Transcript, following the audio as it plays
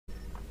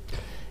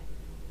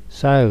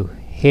So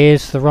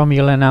here's the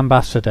Romulan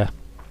ambassador.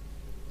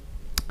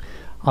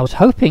 I was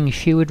hoping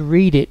she would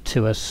read it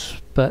to us,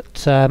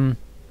 but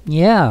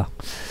yeah,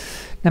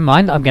 never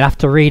mind, I'm gonna have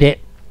to read it.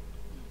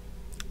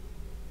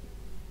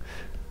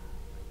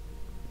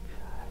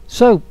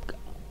 So,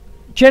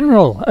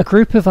 General, a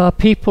group of our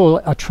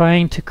people are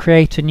trying to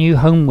create a new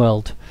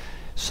homeworld.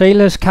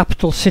 Sailor's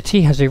capital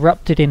city has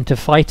erupted into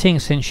fighting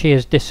since she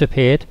has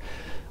disappeared.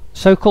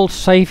 So-called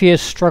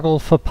saviors struggle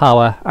for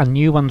power, and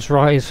new ones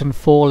rise and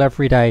fall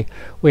every day.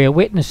 We are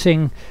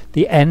witnessing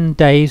the end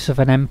days of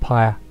an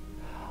empire.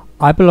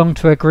 I belong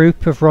to a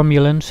group of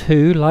Romulans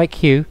who,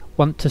 like you,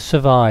 want to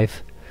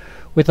survive.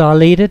 With our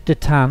leader,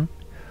 Datan,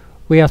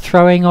 we are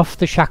throwing off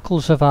the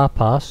shackles of our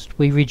past.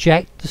 We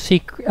reject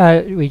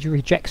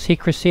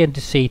secrecy and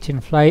deceit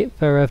in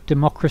favour of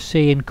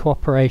democracy and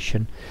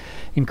cooperation.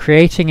 In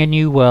creating a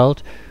new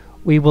world,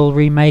 we will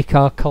remake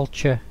our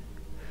culture.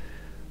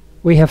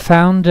 We have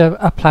found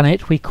a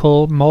planet we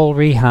call Mol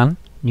Rihan,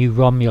 New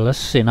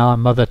Romulus in our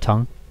mother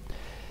tongue.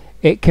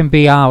 It can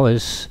be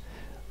ours,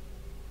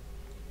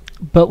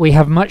 but we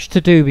have much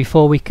to do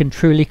before we can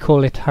truly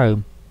call it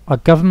home. Our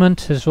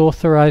government has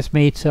authorized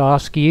me to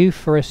ask you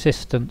for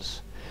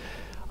assistance.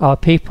 Our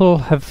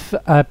people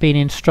have been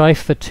in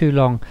strife for too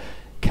long.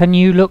 Can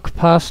you look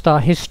past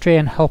our history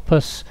and help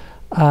us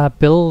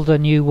build a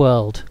new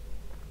world?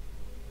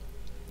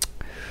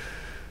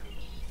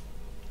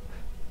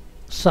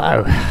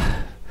 So,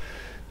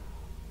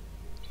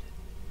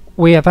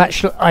 we have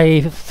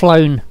I've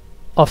flown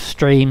off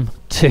stream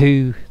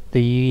to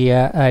the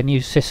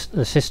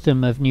the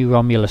system of New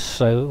Romulus,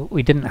 so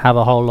we didn't have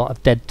a whole lot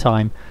of dead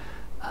time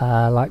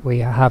like we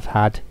have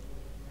had.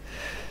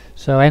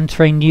 So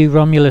entering New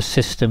Romulus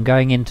system,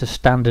 going into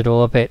standard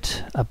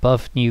orbit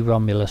above New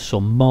Romulus,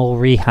 or Mol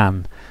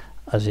Rihan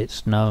as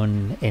it's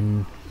known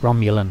in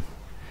Romulan.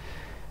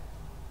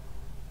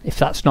 If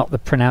that's not the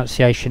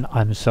pronunciation,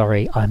 I'm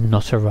sorry, I'm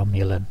not a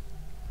Romulan.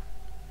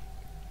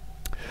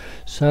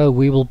 So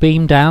we will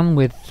beam down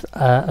with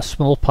a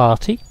small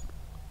party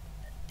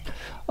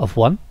of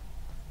one.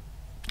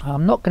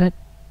 I'm not going to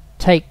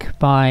take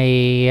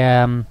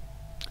my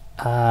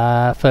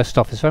first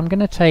officer. I'm going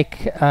to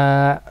take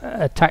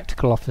a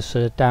tactical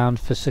officer down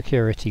for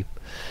security,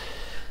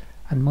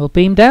 and we'll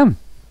beam down.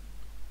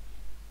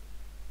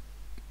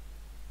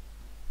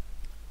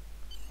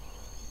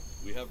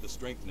 We have the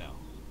strength now.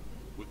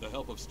 With the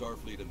help of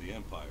Starfleet and the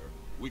Empire,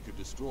 we could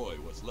destroy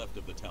what's left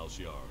of the Tal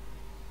Shiar.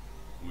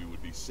 We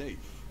would be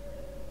safe.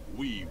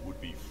 We would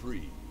be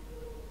free.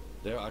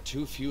 There are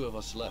too few of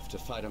us left to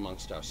fight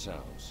amongst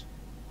ourselves.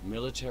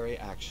 Military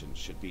action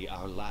should be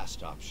our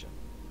last option.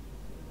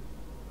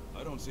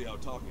 I don't see how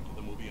talking to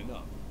them will be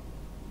enough.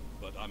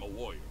 But I'm a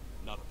warrior,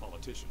 not a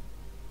politician.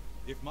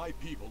 If my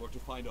people are to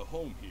find a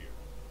home here,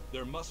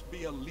 there must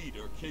be a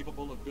leader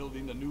capable of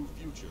building a new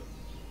future,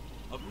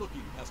 of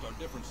looking past our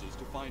differences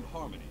to find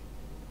harmony.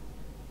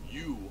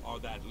 You are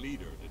that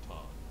leader,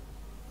 Datan.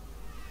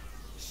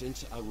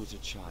 Since I was a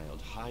child,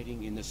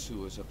 hiding in the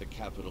sewers of the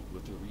capital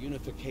with the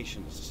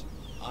reunificationists,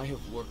 I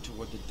have worked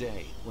toward the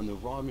day when the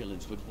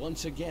Romulans would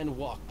once again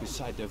walk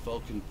beside their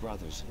Vulcan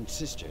brothers and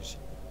sisters.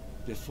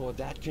 Before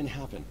that can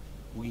happen,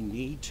 we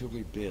need to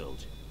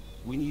rebuild.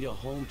 We need a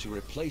home to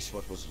replace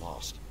what was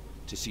lost,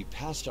 to see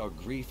past our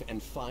grief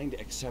and find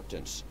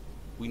acceptance.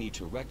 We need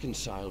to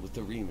reconcile with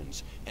the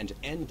Remans and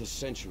end the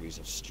centuries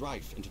of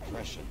strife and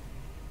oppression.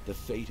 The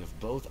fate of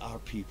both our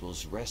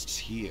peoples rests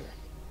here.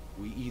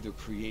 We either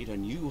create a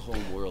new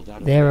homeworld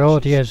out of their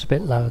audio's a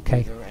bit low,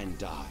 okay. And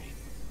die.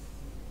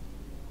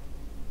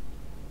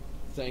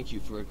 Thank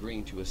you for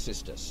agreeing to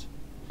assist us.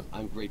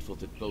 I'm grateful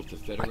that both the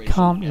Federation I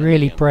can't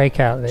really break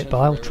out of it, but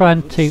I'll try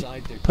and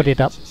put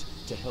it up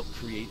to help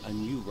create a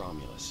new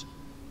Romulus.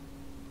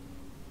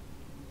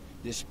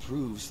 This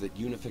proves that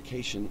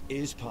unification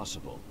is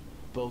possible,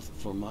 both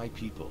for my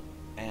people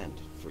and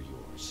for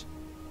yours.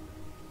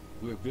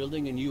 We're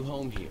building a new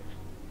home here.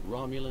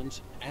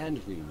 Romulans and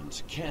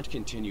Remans can't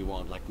continue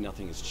on like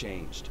nothing has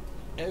changed.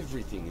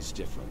 Everything is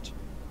different.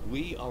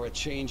 We are a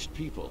changed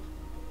people.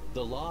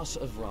 The loss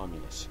of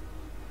Romulus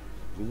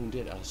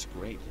wounded us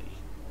greatly.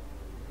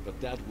 But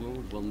that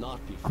wound will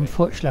not be fatal.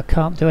 Unfortunately, I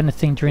can't do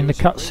anything during the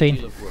cutscene. There's a great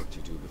deal of work to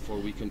do before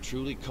we can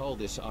truly call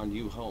this our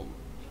new home.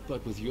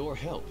 But with your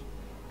help,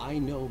 I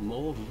know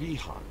Mol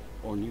Rihan,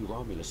 or New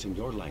Romulus in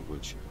your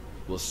language,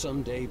 will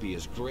someday be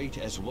as great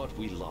as what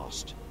we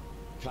lost.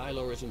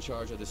 Kylor is in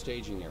charge of the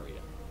staging area.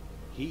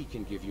 He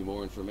can give you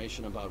more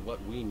information about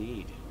what we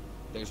need.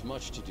 There's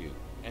much to do,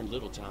 and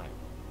little time.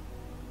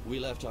 We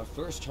left our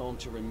first home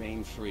to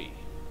remain free.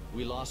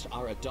 We lost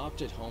our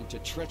adopted home to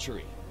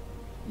treachery.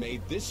 May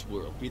this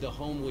world be the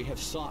home we have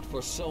sought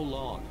for so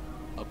long.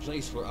 A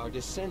place where our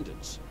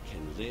descendants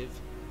can live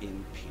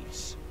in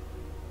peace.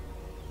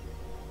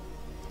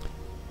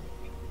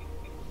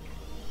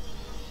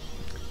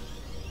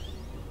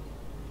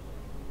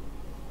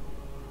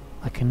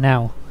 I can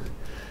now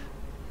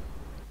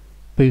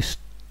boost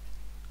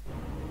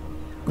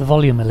the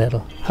volume a little.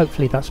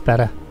 Hopefully that's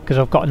better, because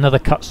I've got another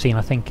cutscene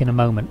I think in a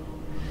moment.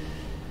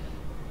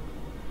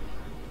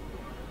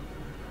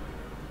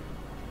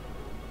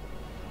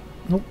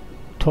 Oh,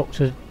 talk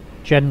to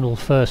General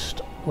first.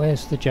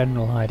 Where's the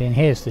General hiding?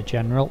 Here's the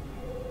General.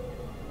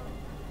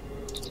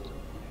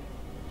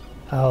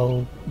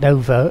 Oh,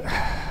 Novo.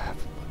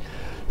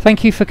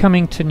 Thank you for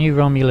coming to New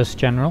Romulus,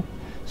 General.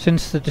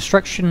 Since the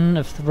destruction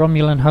of the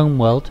Romulan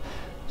homeworld,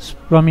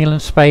 Romulan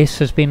space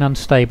has been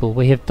unstable.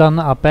 We have done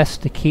our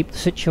best to keep the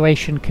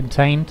situation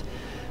contained,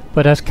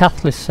 but as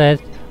Cathlis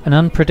said, an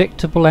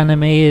unpredictable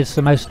enemy is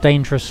the most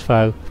dangerous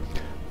foe.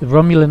 The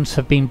Romulans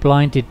have been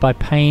blinded by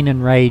pain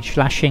and rage,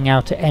 lashing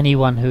out at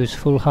anyone who is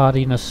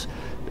foolhardy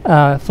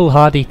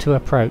to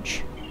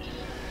approach.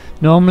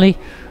 Normally,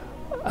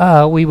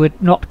 we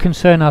would not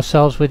concern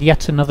ourselves with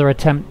yet another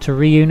attempt to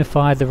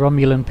reunify the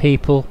Romulan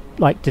people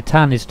like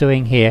Detan is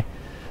doing here.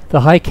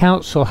 The High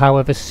Council,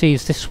 however,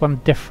 sees this one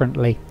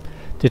differently.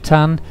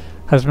 Detan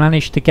has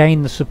managed to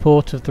gain the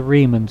support of the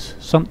Remans,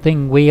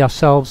 something we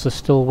ourselves are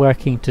still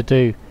working to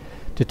do.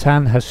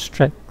 Detan has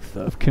strength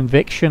of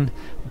conviction,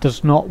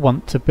 does not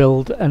want to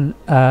build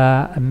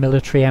a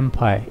military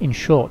empire. In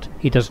short,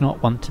 he does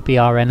not want to be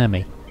our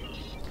enemy.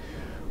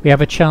 We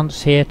have a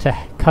chance here to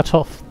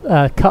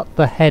cut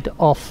the head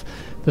off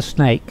the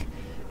snake.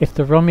 If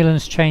the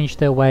Romulans change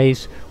their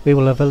ways, we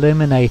will have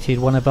eliminated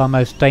one of our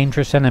most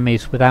dangerous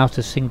enemies without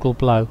a single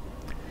blow.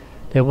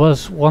 There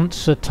was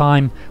once a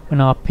time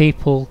when our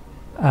people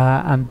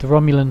and the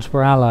Romulans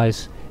were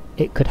allies.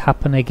 It could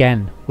happen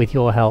again with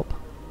your help.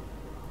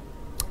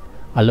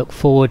 I look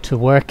forward to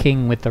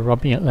working with the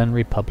Romulan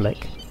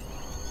Republic.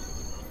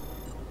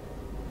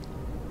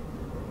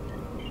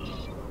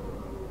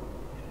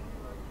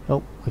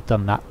 Oh, we've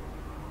done that.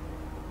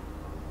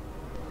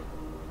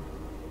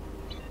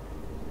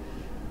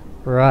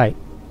 Right.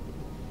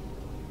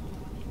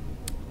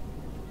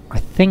 I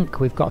think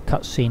we've got a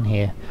cutscene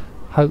here.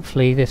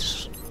 Hopefully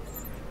this...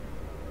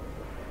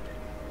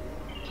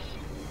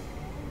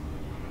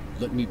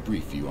 Let me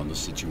brief you on the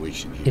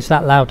situation here. Is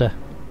that louder?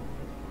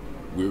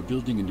 We're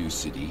building a new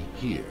city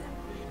here,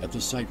 at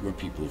the site where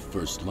people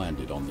first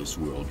landed on this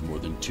world more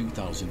than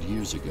 2,000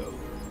 years ago,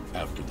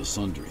 after the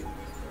Sundering.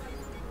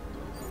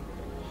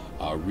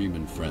 Our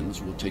Reman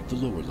friends will take the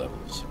lower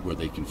levels, where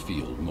they can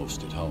feel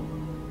most at home.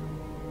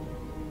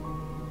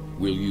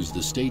 We'll use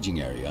the staging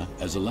area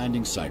as a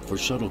landing site for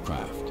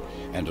shuttlecraft,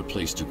 and a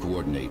place to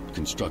coordinate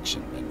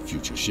construction and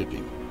future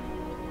shipping.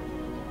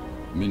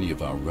 Many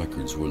of our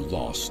records were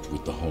lost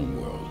with the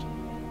homeworld.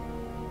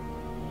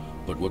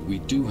 But what we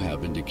do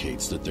have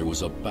indicates that there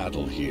was a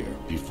battle here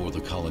before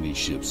the colony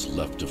ships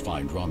left to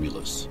find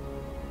Romulus.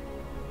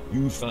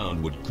 You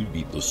found what could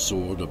be The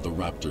Sword of the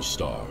Raptor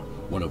Star,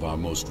 one of our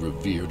most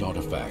revered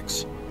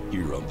artifacts.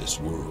 here on this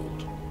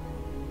world.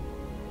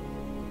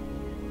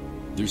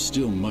 There's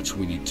still much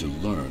we need to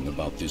learn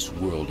about this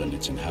world and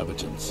its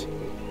inhabitants.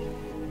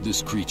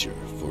 This creature,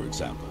 for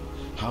example,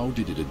 how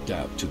did it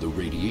adapt to the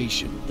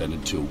radiation that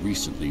until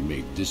recently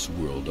made this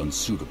world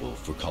unsuitable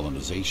for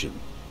colonization?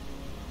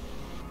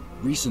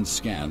 Recent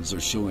scans are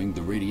showing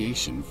the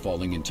radiation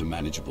falling into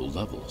manageable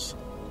levels.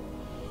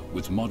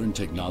 With modern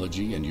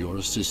technology and your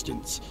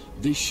assistance,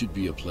 this should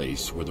be a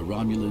place where the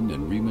Romulan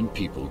and Reman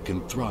people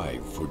can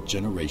thrive for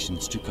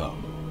generations to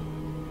come.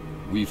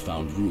 We've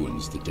found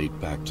ruins that date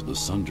back to the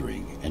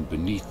Sundering, and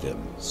beneath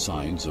them,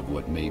 signs of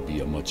what may be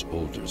a much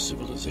older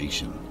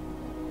civilization.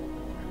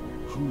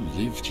 Who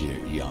lived here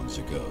eons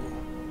ago?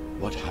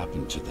 What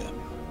happened to them?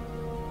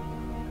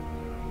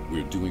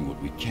 We're doing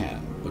what we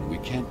can, but we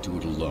can't do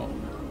it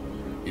alone.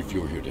 If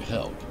you're here to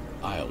help,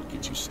 I'll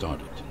get you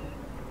started.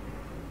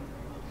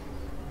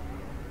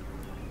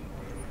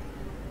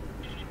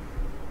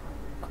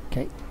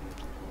 Okay.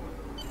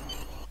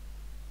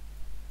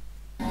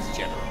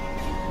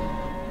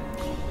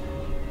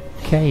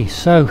 Okay,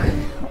 so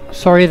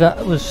sorry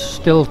that was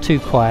still too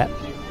quiet.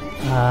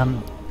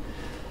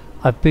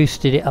 I've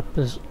boosted it up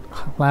as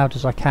loud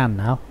as I can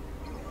now,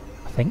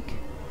 I think.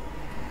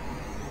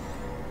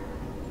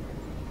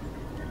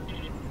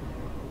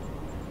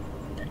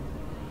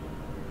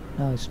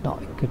 No, it's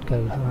not. It could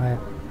go higher.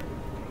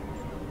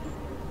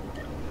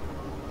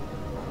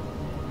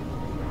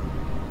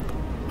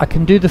 I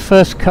can do the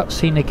first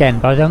cutscene again,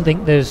 but I don't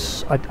think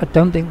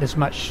there's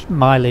much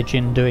mileage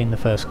in doing the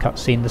first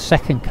cutscene. The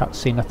second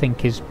cutscene I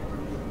think is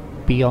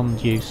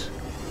beyond use.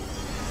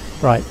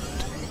 Right.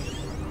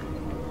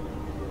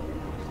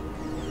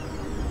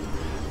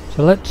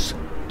 So let's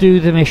do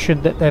the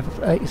mission that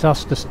they've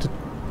asked us to...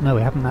 No,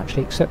 we haven't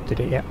actually accepted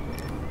it yet.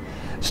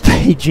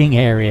 Staging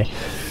area.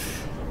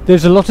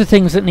 There's a lot of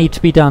things that need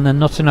to be done and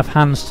not enough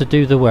hands to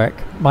do the work.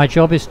 My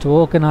job is to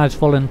organise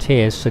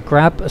volunteers, so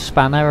grab a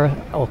spanner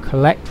or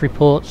collect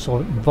reports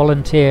or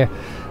volunteer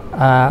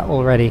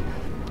already.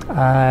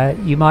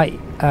 You might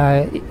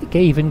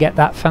even get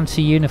that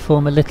fancy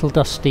uniform a little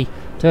dusty.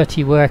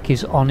 Dirty work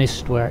is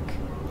honest work.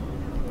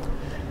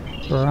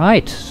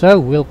 Right, so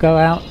we'll go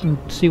out and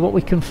see what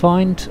we can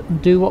find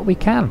and do what we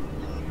can.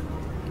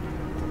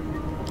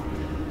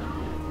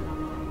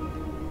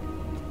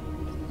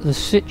 The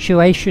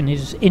situation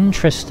is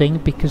interesting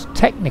because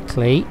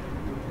technically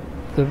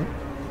the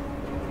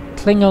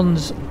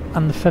Klingons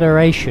and the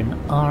Federation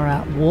are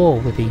at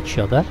war with each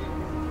other.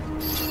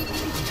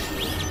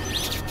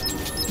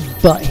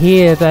 but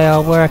here they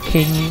are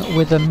working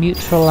with a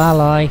mutual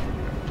ally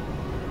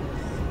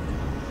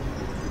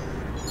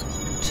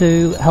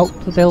to help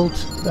the build.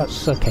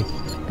 That's okay,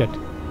 good.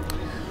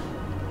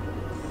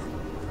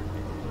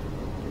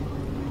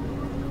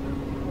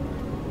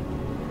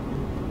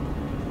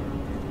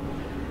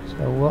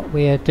 So what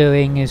we are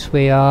doing is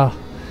we are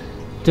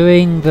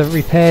doing the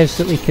repairs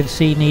that we can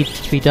see need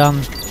to be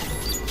done.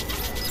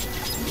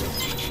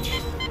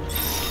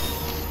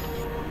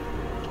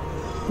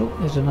 Oh,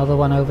 there's another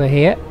one over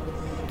here.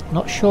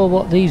 Not sure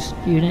what these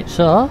units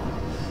are.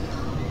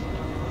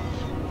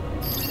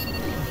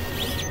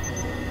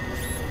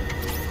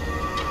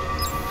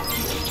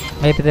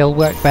 Maybe they'll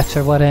work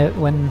better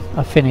when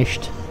I've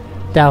finished.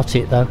 Doubt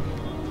it though.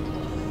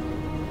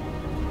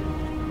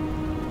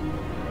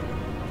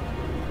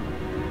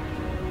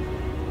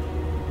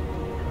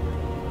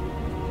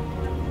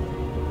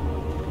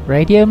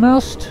 Radio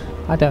mast?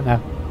 I don't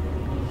know.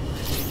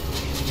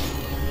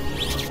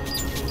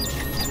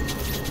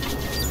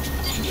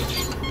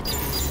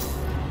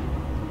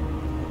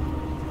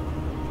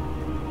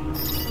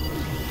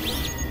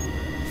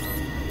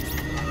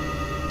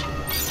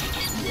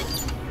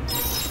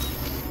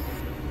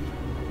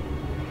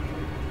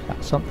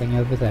 That's something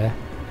over there.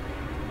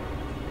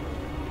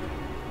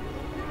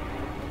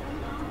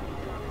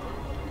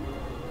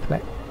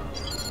 Collect.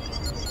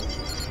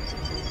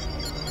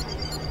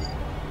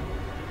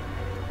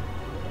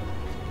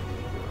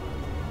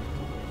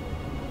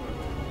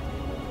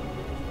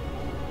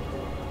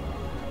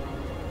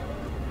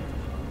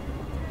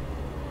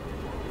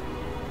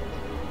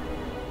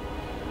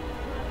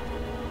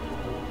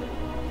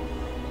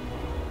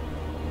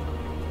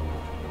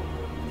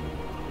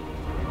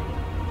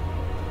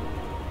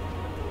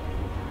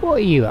 What are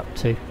you up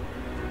to?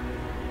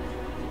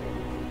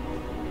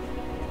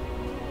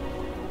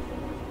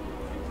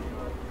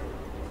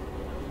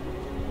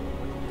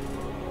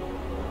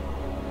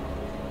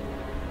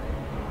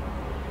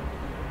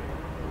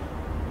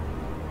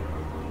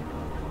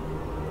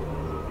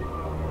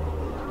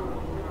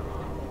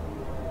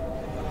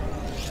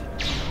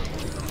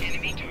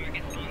 Enemy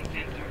targets on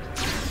sensors.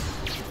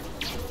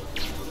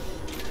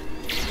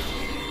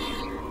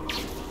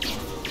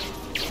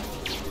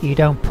 You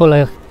don't pull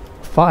a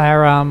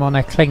firearm on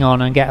a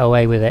Klingon and get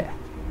away with it.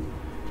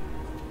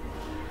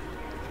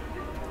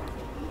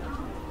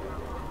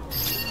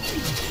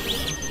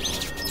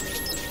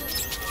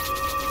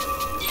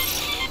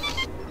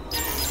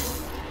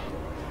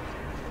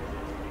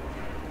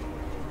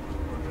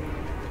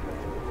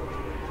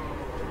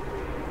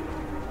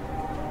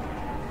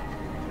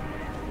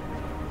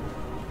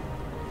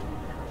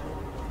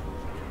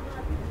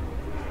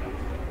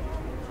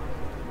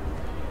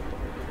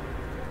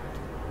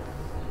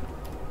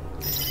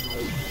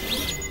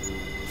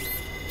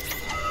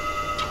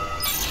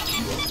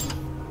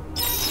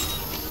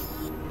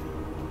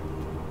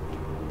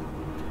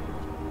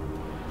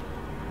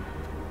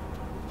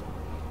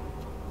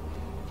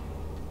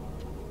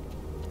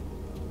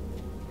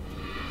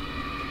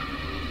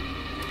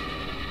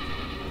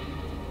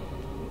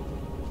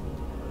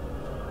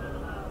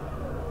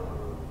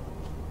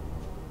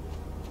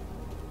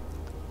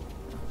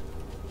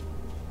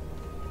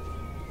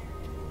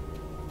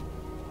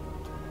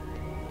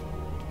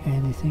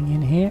 Anything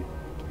in here?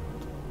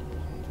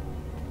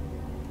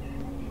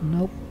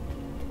 Nope.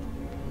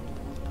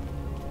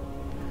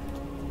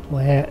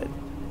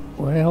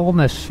 We're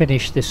almost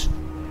finished this.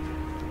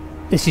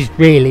 This is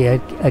really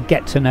a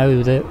get to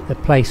know the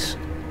place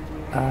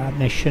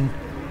mission.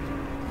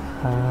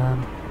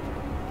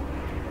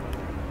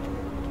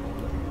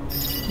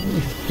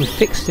 We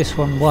fixed this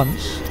one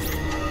once.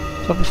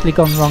 It's obviously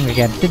gone wrong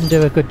again. Didn't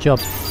do a good job.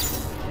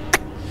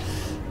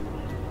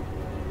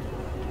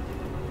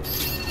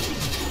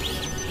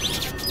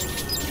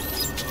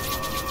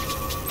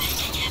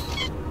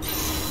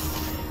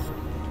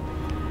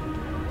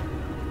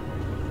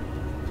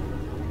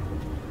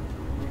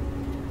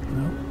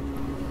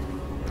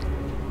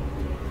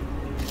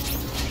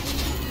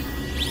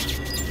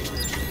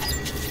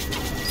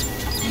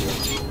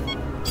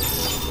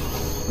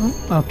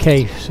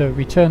 Okay, so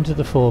return to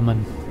the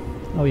foreman.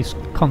 Oh, he's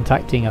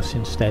contacting us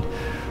instead.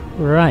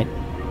 Right.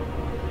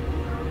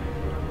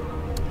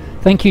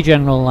 Thank you,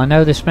 General. I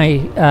know this may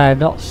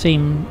not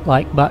seem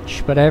like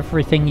much, but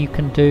everything you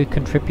can do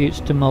contributes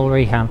to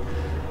Mulrihan.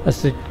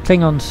 As the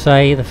Klingons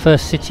say, the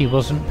first city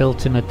wasn't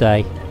built in a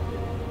day.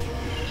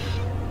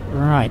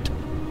 Right.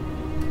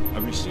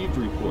 I've received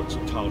reports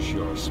of Tal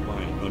Shiar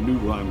spying on new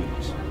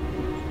Romulus.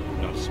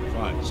 Not a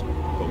surprise,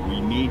 but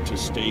we need to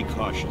stay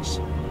cautious.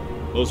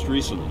 Most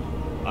recently,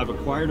 I've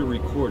acquired a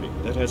recording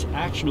that has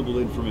actionable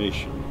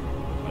information.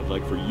 I'd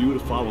like for you to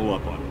follow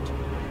up on it.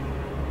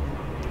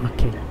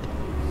 Okay.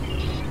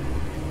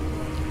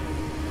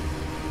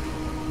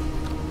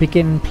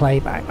 Begin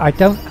playback. I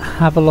don't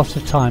have a lot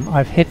of time.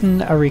 I've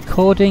hidden a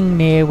recording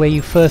near where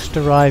you first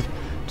arrived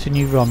to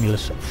New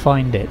Romulus.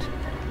 Find it.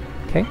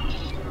 Okay.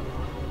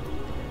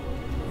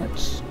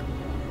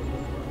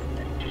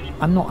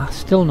 I'm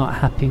still not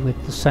happy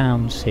with the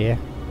sounds here.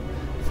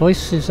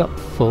 Voice is up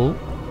full.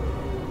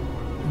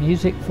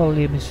 music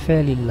volume is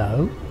fairly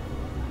low.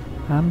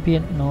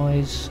 Ambient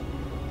noise.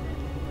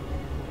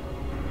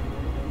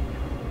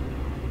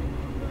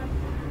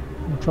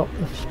 I'll drop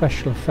the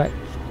special effects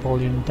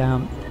volume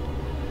down.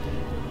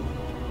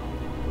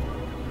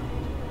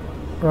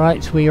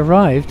 Right, we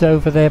arrived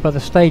over there by the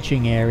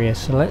staging area,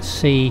 so let's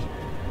see.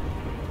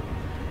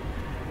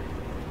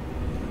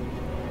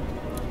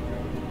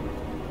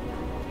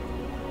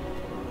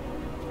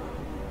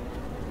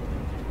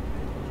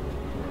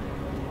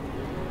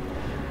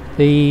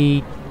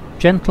 The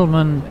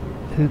gentleman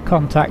who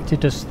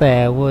contacted us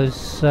there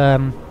was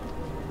an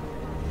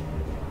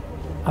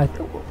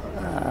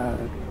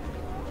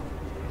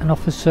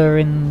officer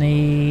in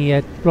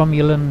the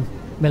Romulan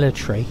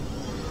military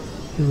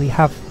who we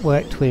have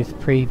worked with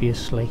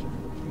previously.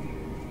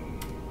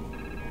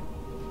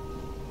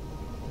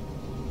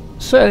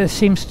 So there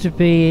seems to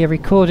be a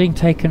recording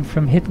taken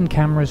from hidden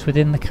cameras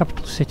within the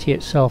capital city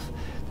itself.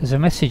 There's a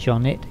message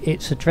on it.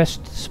 It's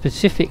addressed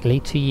specifically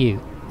to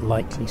you.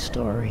 Likely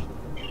story.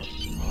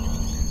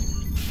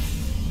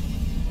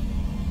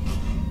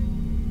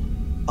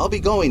 I'll be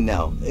going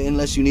now,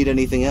 unless you need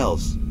anything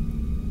else.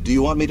 Do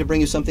you want me to bring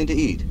you something to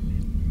eat?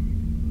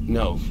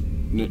 No.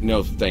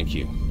 No, thank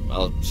you.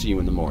 I'll see you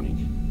in the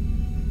morning.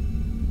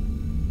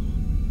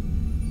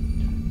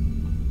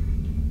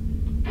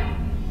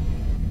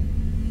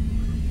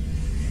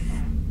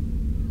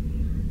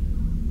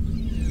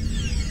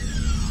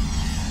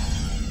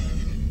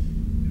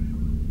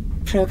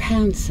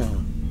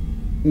 Proconsul,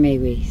 may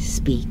we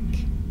speak?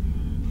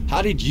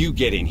 How did you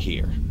get in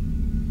here?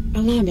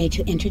 Allow me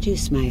to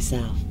introduce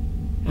myself.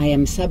 I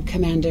am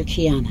Sub-Commander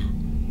Kiana,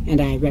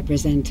 and I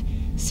represent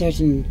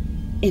certain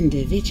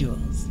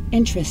individuals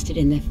interested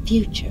in the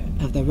future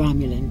of the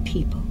Romulan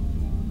people.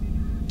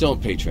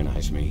 Don't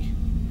patronize me.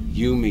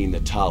 You mean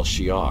the Tal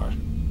Shiar.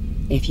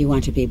 If you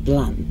want to be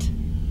blunt,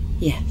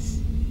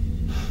 yes.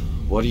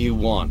 What do you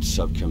want,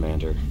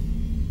 Sub-Commander?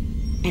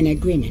 An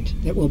agreement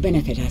that will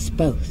benefit us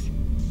both.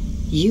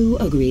 You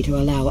agree to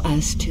allow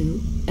us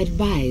to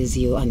advise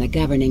you on the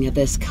governing of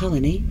this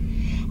colony,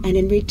 and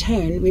in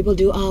return we will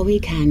do all we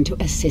can to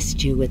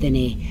assist you with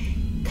any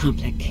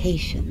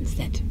complications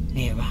that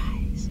may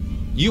arise.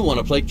 You want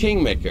to play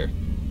kingmaker.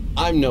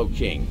 I'm no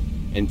king,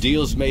 and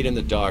deals made in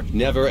the dark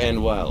never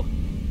end well.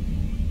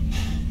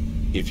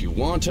 If you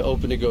want to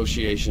open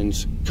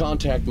negotiations,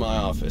 contact my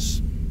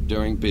office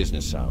during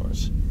business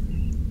hours.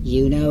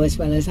 You know as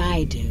well as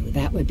I do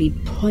that would be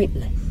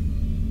pointless.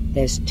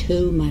 There's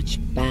too much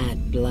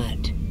bad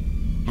blood,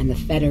 and the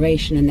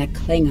Federation and the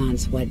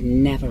Klingons would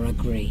never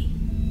agree.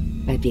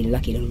 I'd be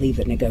lucky to leave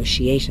the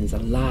negotiations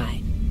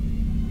alive.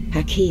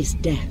 Hakiv's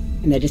death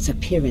and the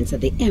disappearance of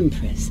the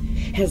Empress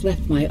has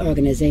left my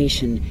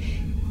organization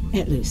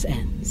at loose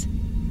ends.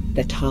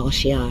 The Tal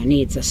Shiar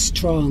needs a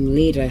strong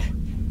leader.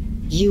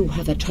 You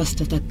have the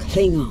trust of the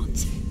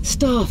Klingons,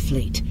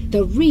 Starfleet,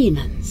 the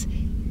Remans.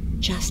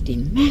 Just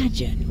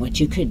imagine what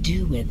you could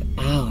do with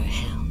our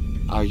help.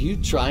 Are you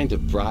trying to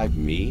bribe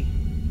me?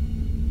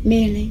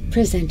 Merely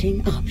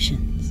presenting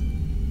options.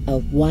 A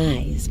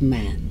wise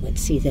man would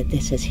see that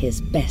this is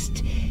his best,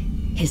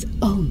 his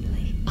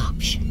only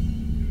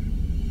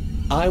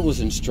option. I was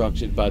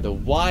instructed by the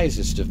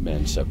wisest of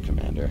men,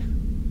 Sub-Commander.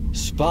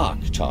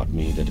 Spock taught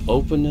me that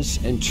openness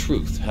and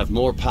truth have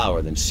more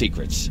power than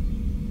secrets.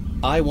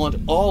 I want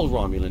all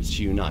Romulans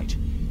to unite,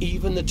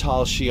 even the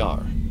Tal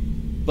Shiar.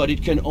 But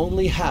it can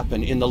only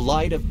happen in the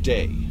light of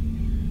day.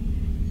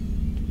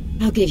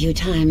 I'll give you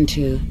time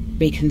to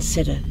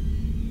reconsider.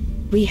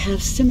 We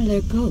have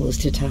similar goals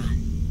to time.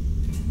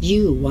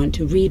 You want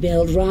to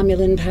rebuild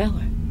Romulan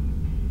power.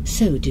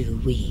 So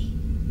do we.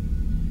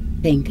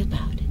 Think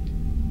about it.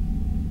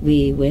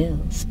 We will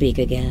speak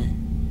again.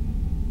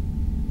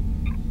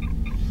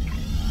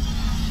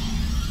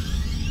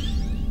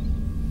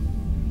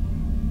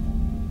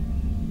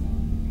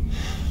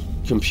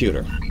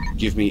 Computer,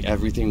 give me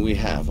everything we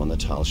have on the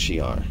Tal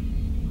Shiar.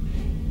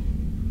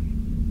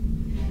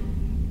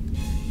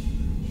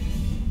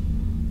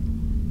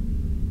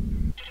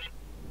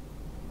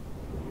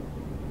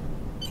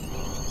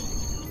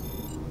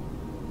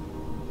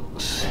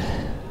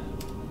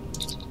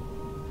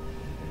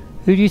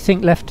 Who do you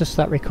think left us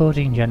that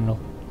recording, General?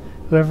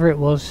 Whoever it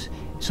was,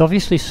 it's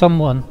obviously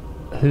someone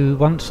who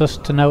wants us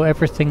to know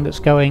everything that's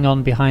going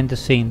on behind the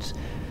scenes.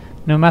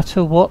 No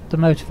matter what the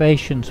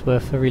motivations were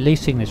for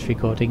releasing this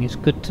recording, it's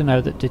good to know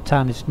that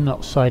Ditan is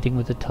not siding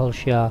with the Tal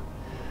Shiar.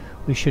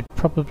 We should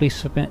probably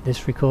submit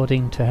this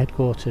recording to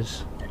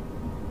headquarters.